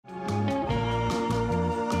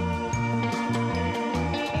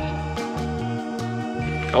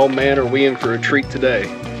Oh man, are we in for a treat today.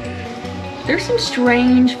 There's some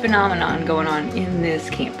strange phenomenon going on in this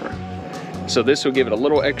camper. So this will give it a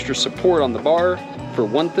little extra support on the bar, for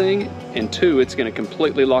one thing, and two, it's gonna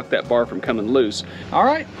completely lock that bar from coming loose. All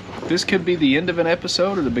right, this could be the end of an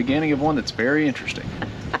episode or the beginning of one that's very interesting.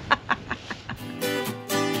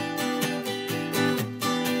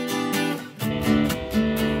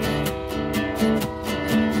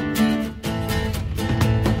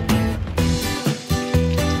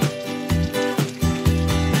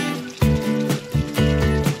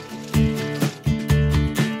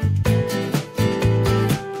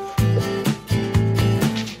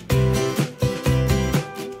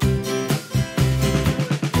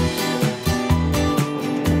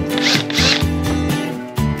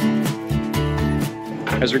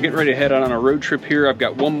 As we're getting ready to head out on a road trip here, I've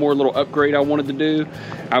got one more little upgrade I wanted to do.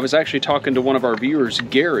 I was actually talking to one of our viewers,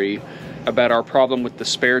 Gary, about our problem with the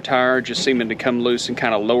spare tire just seeming to come loose and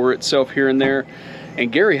kind of lower itself here and there.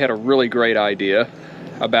 And Gary had a really great idea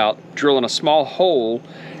about drilling a small hole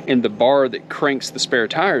in the bar that cranks the spare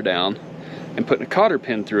tire down and putting a cotter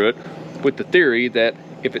pin through it with the theory that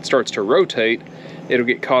if it starts to rotate, it'll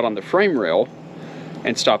get caught on the frame rail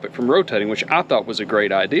and stop it from rotating, which I thought was a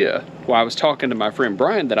great idea. Well, I was talking to my friend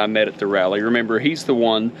Brian that I met at the rally. Remember, he's the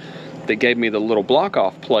one that gave me the little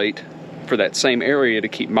block-off plate for that same area to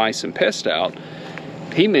keep mice and pests out.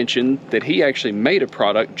 He mentioned that he actually made a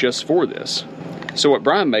product just for this. So what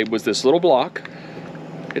Brian made was this little block.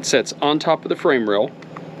 It sets on top of the frame rail.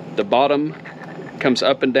 The bottom comes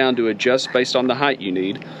up and down to adjust based on the height you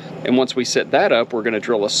need. And once we set that up, we're gonna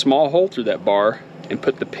drill a small hole through that bar and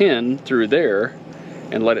put the pin through there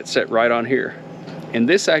and let it set right on here. And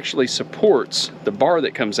this actually supports the bar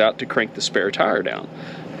that comes out to crank the spare tire down.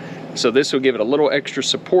 So this will give it a little extra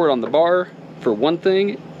support on the bar, for one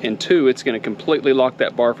thing, and two, it's gonna completely lock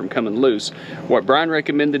that bar from coming loose. What Brian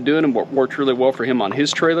recommended doing and what worked really well for him on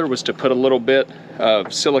his trailer was to put a little bit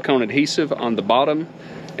of silicone adhesive on the bottom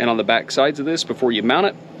and on the back sides of this before you mount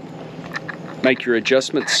it. Make your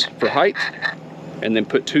adjustments for height, and then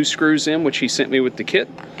put 2 screws in, which he sent me with the kit.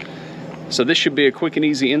 So this should be a quick and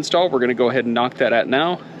easy install. We're gonna go ahead and knock that out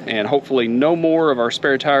now, and hopefully no more of our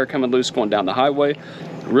spare tire coming loose going down the highway.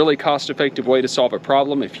 Really cost-effective way to solve a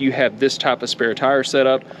problem. If you have this type of spare tire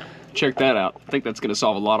setup, check that out. I think that's gonna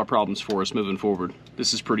solve a lot of problems for us moving forward.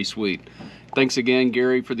 This is pretty sweet. Thanks again,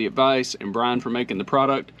 Gary, for the advice, and Brian for making the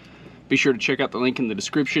product. Be sure to check out the link in the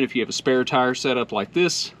description if you have a spare tire setup like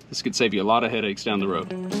this. This could save you a lot of headaches down the road.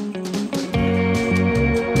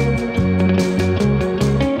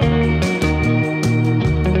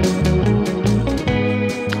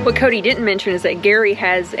 What Cody didn't mention is that Gary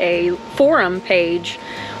has a forum page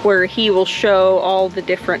where he will show all the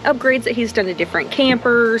different upgrades that he's done to different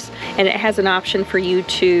campers, and it has an option for you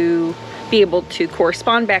to be able to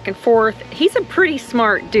correspond back and forth. He's a pretty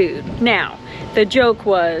smart dude. Now, the joke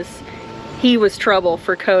was he was trouble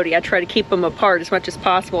for Cody. I try to keep them apart as much as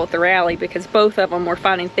possible at the rally because both of them were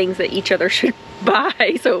finding things that each other should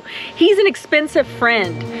buy. So he's an expensive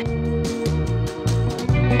friend.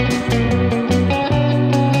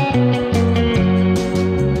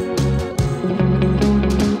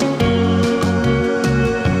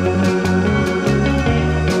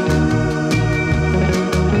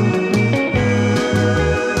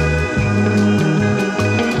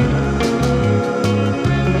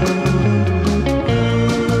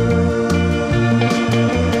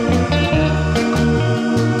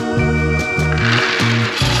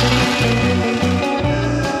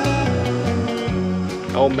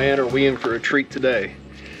 Oh man, are we in for a treat today.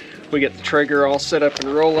 We got the Traeger all set up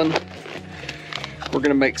and rolling. We're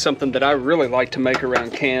gonna make something that I really like to make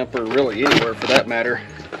around camp, or really anywhere for that matter,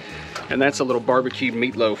 and that's a little barbecued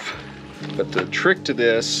meatloaf. But the trick to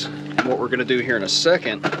this, what we're gonna do here in a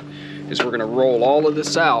second, is we're gonna roll all of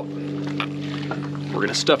this out. We're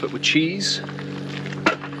gonna stuff it with cheese.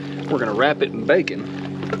 We're gonna wrap it in bacon.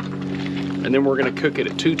 And then we're gonna cook it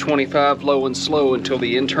at 225 low and slow until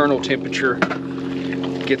the internal temperature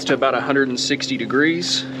gets to about 160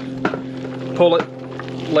 degrees. Pull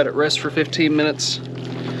it, let it rest for 15 minutes.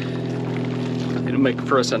 It'll make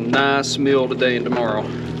for us a nice meal today and tomorrow.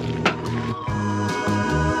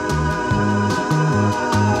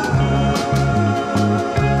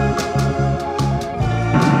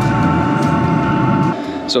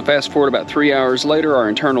 So fast forward about 3 hours later, our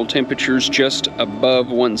internal temperature's just above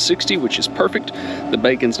 160, which is perfect. The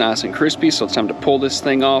bacon's nice and crispy, so it's time to pull this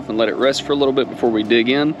thing off and let it rest for a little bit before we dig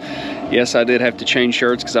in. Yes, I did have to change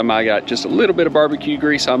shirts because I might got just a little bit of barbecue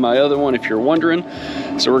grease on my other one, if you're wondering.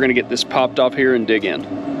 So we're gonna get this popped off here and dig in.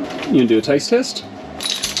 You gonna do a taste test?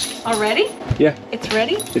 Already? Yeah. It's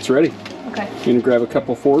ready? It's ready. Okay. You gonna grab a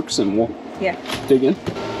couple forks and we'll dig in.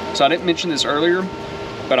 So I didn't mention this earlier,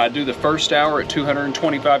 but I do the first hour at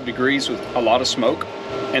 225 degrees with a lot of smoke.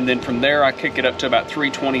 And then from there, I kick it up to about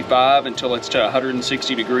 325 until it's to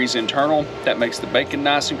 160 degrees internal. That makes the bacon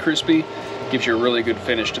nice and crispy. Gives you a really good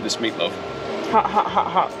finish to this meatloaf. Hot, hot, hot,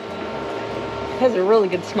 hot. It has a really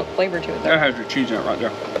good smoke flavor to it though. That has your cheese in it right there.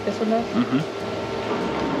 This one does?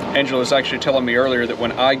 Mm-hmm. Angela's actually telling me earlier that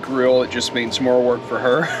when I grill, it just means more work for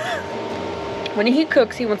her. When he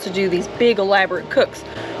cooks, he wants to do these big elaborate cooks,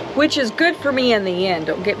 which is good for me in the end,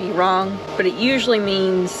 don't get me wrong, but it usually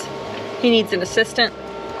means he needs an assistant.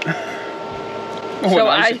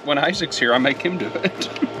 When Isaac's here, I make him do it.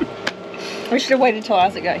 We should have waited till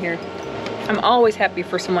Isaac got here. I'm always happy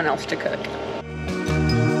for someone else to cook.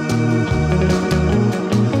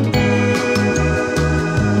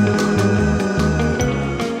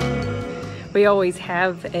 We always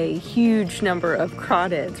have a huge number of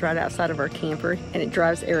crawdads right outside of our camper, and it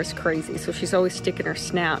drives Eris crazy. So she's always sticking her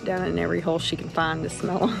snout down in every hole she can find to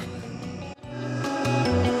smell them.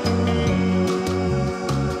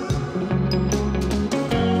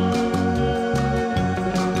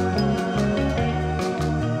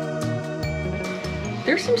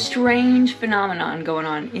 There's some strange phenomenon going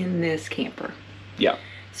on in this camper. Yeah.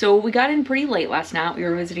 So we got in pretty late last night. We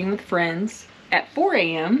were visiting with friends. At 4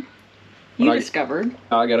 a.m., you discovered...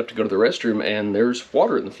 I got up to go to the restroom and there's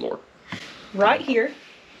water in the floor. Right here,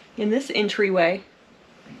 in this entryway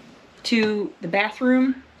to the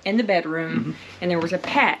bathroom and the bedroom, and there was a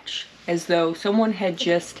patch as though someone had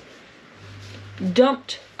just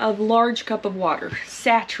dumped a large cup of water,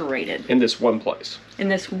 saturated. In this one place. In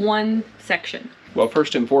this one section. Well,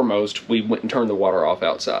 first and foremost, we went and turned the water off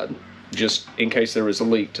outside, just in case there was a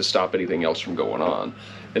leak to stop anything else from going on.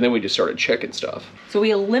 And then we just started checking stuff. So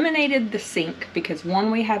we eliminated the sink because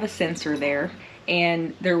one, we have a sensor there,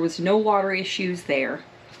 and there was no water issues there.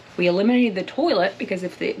 We eliminated the toilet because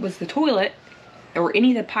if it was the toilet or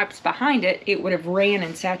any of the pipes behind it, it would have ran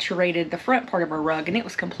and saturated the front part of our rug, and it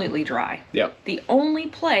was completely dry. Yep. The only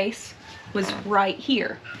place was right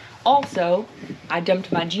here. Also, I dumped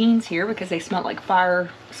my jeans here because they smelled like fire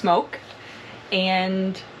smoke,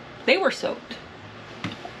 and they were soaked.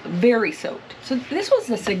 Very soaked. So this was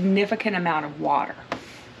a significant amount of water.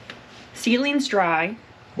 Ceiling's dry.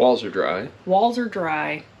 Walls are dry. Walls are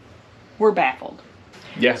dry. We're baffled.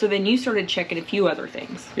 Yeah. So then you started checking a few other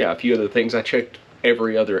things. Yeah, a few other things. I checked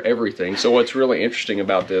everything. So what's really interesting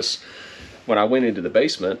about this, when I went into the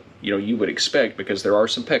basement, you know, you would expect, because there are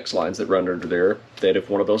some PEX lines that run under there, that if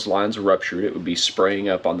one of those lines ruptured, it would be spraying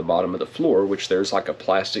up on the bottom of the floor, which there's like a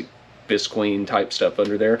plastic visqueen type stuff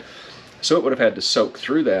under there. So it would have had to soak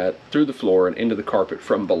through that, through the floor and into the carpet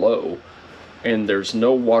from below. And there's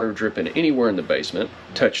no water dripping anywhere in the basement.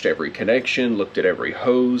 Touched every connection, looked at every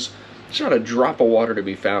hose. There's not a drop of water to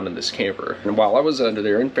be found in this camper. And while I was under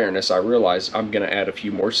there, in fairness, I realized I'm gonna add a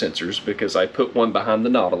few more sensors because I put one behind the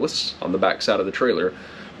Nautilus on the back side of the trailer,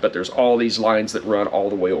 but there's all these lines that run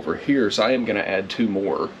all the way over here, so I am gonna add 2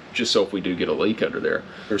 more, just so if we do get a leak under there.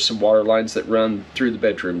 There's some water lines that run through the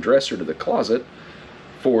bedroom dresser to the closet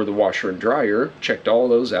for the washer and dryer. Checked all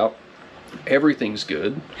those out. Everything's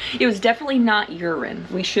good. It was definitely not urine.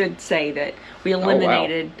 We should say that we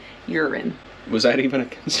eliminated urine. Was that even a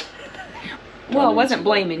concern? Well, I wasn't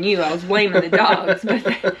blaming you. I was blaming the dogs,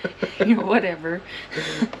 but you know, whatever.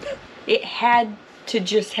 It had to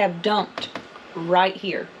just have dumped right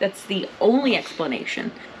here. That's the only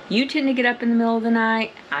explanation. You tend to get up in the middle of the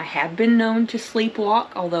night. I have been known to sleepwalk,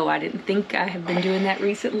 although I didn't think I have been doing that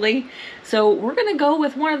recently. So we're gonna go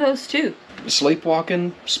with one of those two.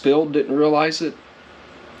 Sleepwalking, spilled, didn't realize it.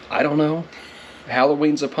 I don't know.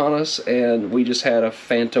 Halloween's upon us, and we just had a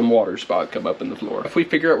phantom water spot come up in the floor. If we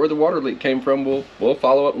figure out where the water leak came from, we'll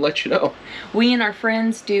follow up and let you know. We and our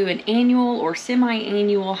friends do an annual or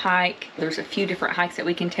semi-annual hike. There's a few different hikes that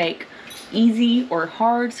we can take, easy or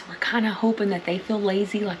hard, so we're kind of hoping that they feel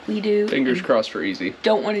lazy like we do. Fingers crossed for easy.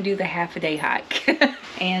 Don't want to do the half-a-day hike.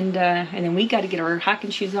 and then we got to get our hiking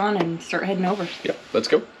shoes on and start heading over. Yep, let's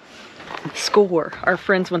go. Score. Our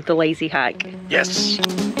friends want the lazy hike. Yes.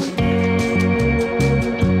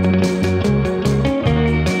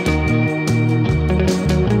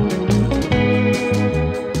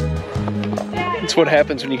 That's what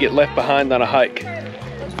happens when you get left behind on a hike.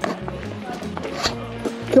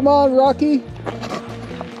 Come on, Rocky.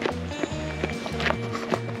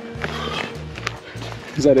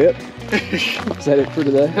 Is that it? Is that it for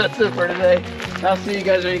today? That's it for today. I'll see you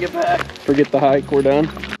guys when you get back. Forget the hike, we're done.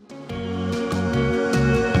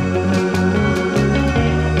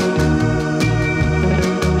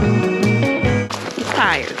 He's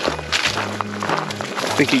tired.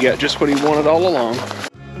 think he got just what he wanted all along.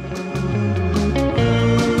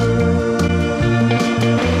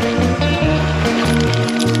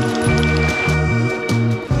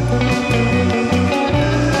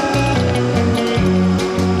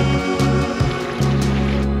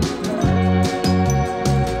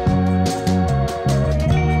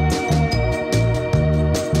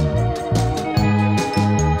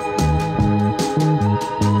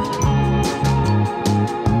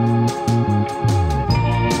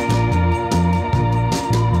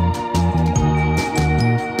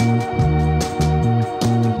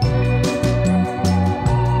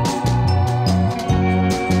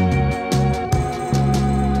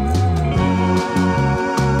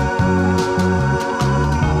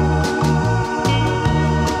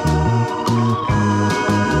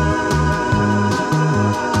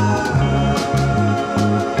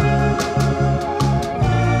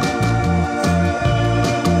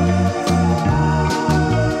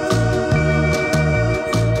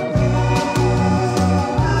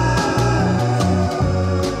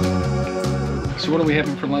 So what are we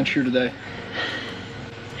having for lunch here today?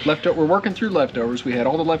 We're working through leftovers. We had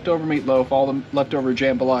all the leftover meatloaf, all the leftover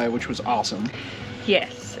jambalaya, which was awesome.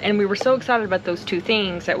 Yes, and we were so excited about those two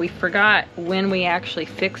things that we forgot when we actually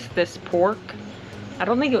fixed this pork. I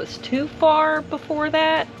don't think it was too far before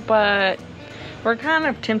that, but we're kind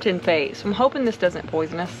of tempted phase. I'm hoping this doesn't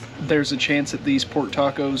poison us. There's a chance that these pork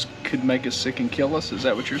tacos could make us sick and kill us. Is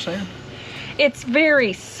that what you're saying? It's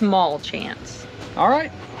very small chance. All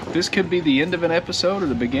right. This could be the end of an episode or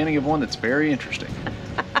the beginning of one that's very interesting.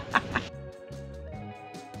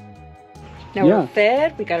 Now we're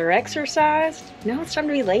fed, we got our exercise. Now it's time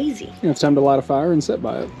to be lazy. Yeah, it's time to light a fire and sit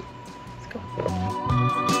by it. Let's go.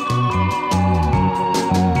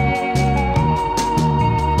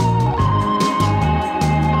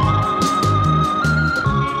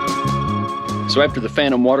 So after the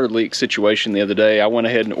phantom water leak situation the other day, I went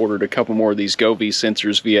ahead and ordered a couple more of these GoVee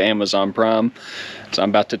sensors via Amazon Prime. So I'm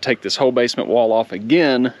about to take this whole basement wall off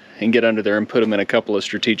again and get under there and put them in a couple of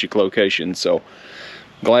strategic locations. So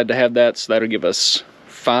glad to have that. So that'll give us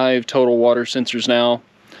 5 total water sensors now.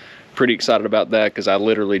 Pretty excited about that because I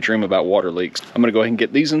literally dream about water leaks. I'm gonna go ahead and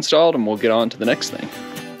get these installed and we'll get on to the next thing.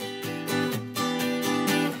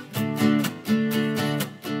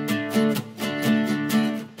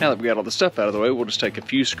 Now that we got all the stuff out of the way, we'll just take a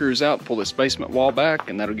few screws out, pull this basement wall back,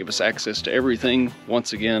 and that'll give us access to everything.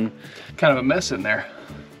 Once again, kind of a mess in there.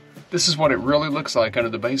 This is what it really looks like under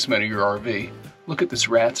the basement of your RV. Look at this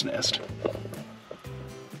rat's nest.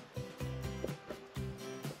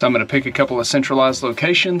 So I'm gonna pick a couple of centralized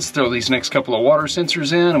locations, throw these next couple of water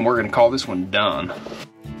sensors in, and we're gonna call this one done.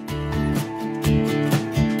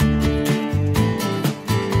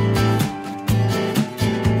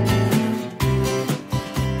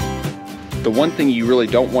 The one thing you really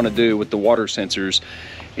don't want to do with the water sensors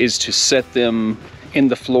is to set them in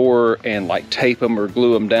the floor and like tape them or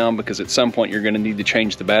glue them down, because at some point you're going to need to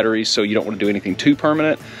change the batteries, so you don't want to do anything too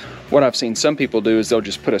permanent. What I've seen some people do is they'll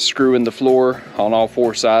just put a screw in the floor on all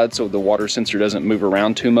 4 sides so the water sensor doesn't move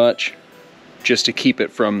around too much, just to keep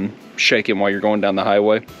it from shaking while you're going down the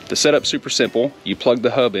highway. The setup's super simple. You plug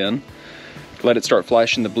the hub in, let it start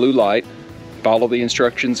flashing the blue light, follow the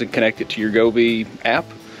instructions and connect it to your GoVee app.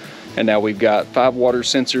 And now we've got 5 water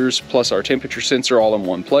sensors plus our temperature sensor all in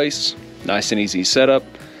one place. Nice and easy setup.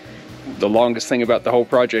 The longest thing about the whole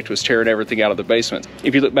project was tearing everything out of the basement.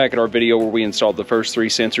 If you look back at our video where we installed the first 3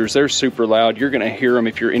 sensors, they're super loud. You're gonna hear them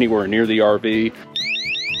if you're anywhere near the RV.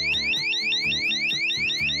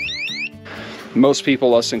 Most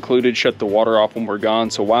people, us included, shut the water off when we're gone,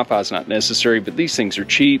 so Wi-Fi is not necessary, but these things are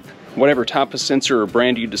cheap. Whatever type of sensor or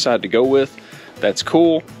brand you decide to go with, that's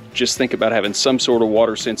cool. Just think about having some sort of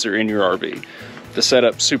water sensor in your RV. The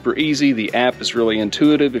setup's super easy. The app is really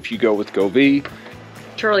intuitive if you go with GoVee.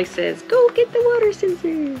 Charlie says, go get the water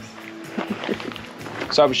sensors.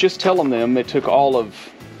 So I was just telling them it took all of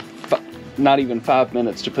not even 5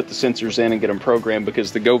 minutes to put the sensors in and get them programmed,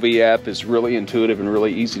 because the GoVee app is really intuitive and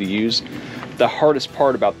really easy to use. The hardest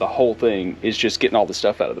part about the whole thing is just getting all the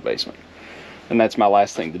stuff out of the basement. And that's my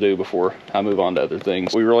last thing to do before I move on to other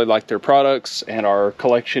things. We really like their products, and our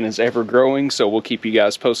collection is ever growing, so we'll keep you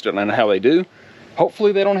guys posted on how they do.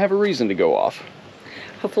 Hopefully they don't have a reason to go off.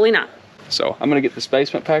 Hopefully not. So I'm gonna get this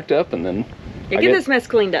basement packed up, and then get this mess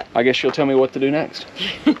cleaned up. I guess you'll tell me what to do next.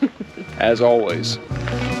 As always.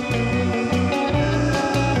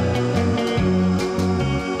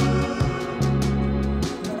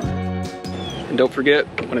 And don't forget,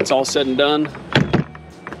 when it's all said and done,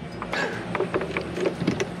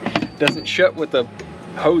 doesn't shut with a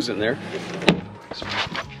hose in there.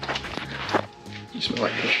 You smell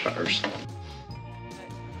like fish fires.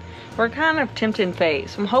 We're kind of tempting fate,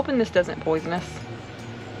 so I'm hoping this doesn't poison us.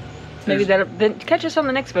 Maybe that'll then catch us on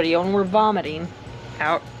the next video and we're vomiting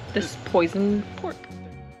out this poisoned pork.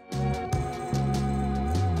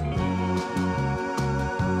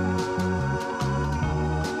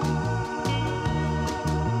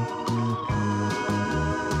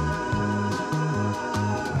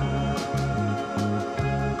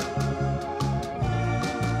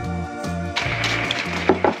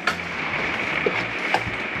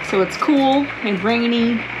 So it's cool and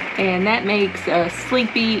rainy, and that makes us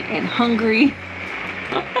sleepy and hungry.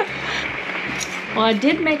 Well, I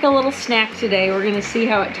did make a little snack today. We're gonna see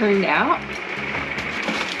how it turned out.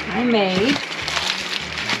 I made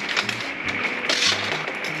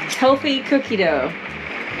healthy cookie dough.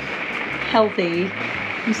 Healthy.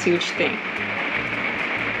 Let's see what you think.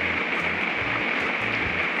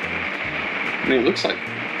 I mean, it looks like,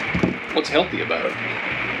 what's healthy about it?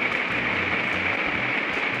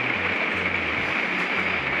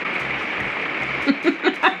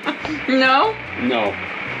 No? No.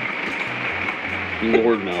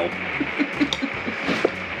 Lord, no.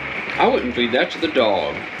 I wouldn't feed that to the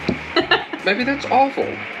dog. Maybe that's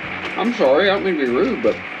awful. I'm sorry, I don't mean to be rude,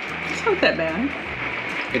 but... It's not that bad.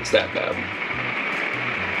 It's that bad.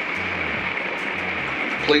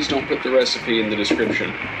 Please don't put the recipe in the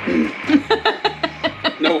description.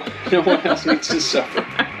 No one else needs to suffer.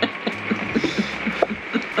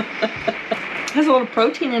 Has a lot of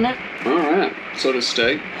protein in it. Alright, so does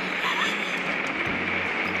steak.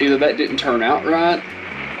 Either that didn't turn out right,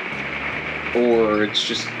 or it's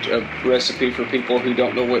just a recipe for people who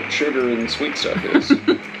don't know what sugar and sweet stuff is.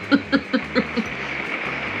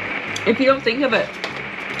 If you don't think of it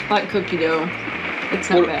like cookie dough, it's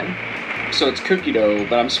not bad. So it's cookie dough,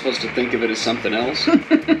 but I'm supposed to think of it as something else?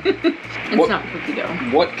 It's not cookie dough.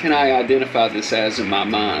 What can I identify this as in my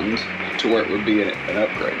mind to where it would be an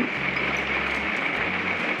upgrade?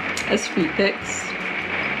 A sweet fix.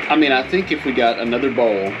 I mean, I think if we got another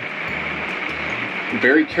bowl,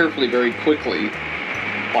 very carefully, very quickly,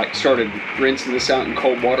 like started rinsing this out in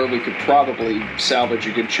cold water, we could probably salvage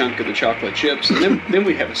a good chunk of the chocolate chips, and then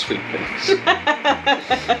we'd have a sweet fix.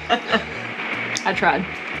 I tried.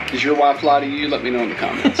 Does your wife lie to you? Let me know in the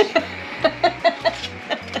comments.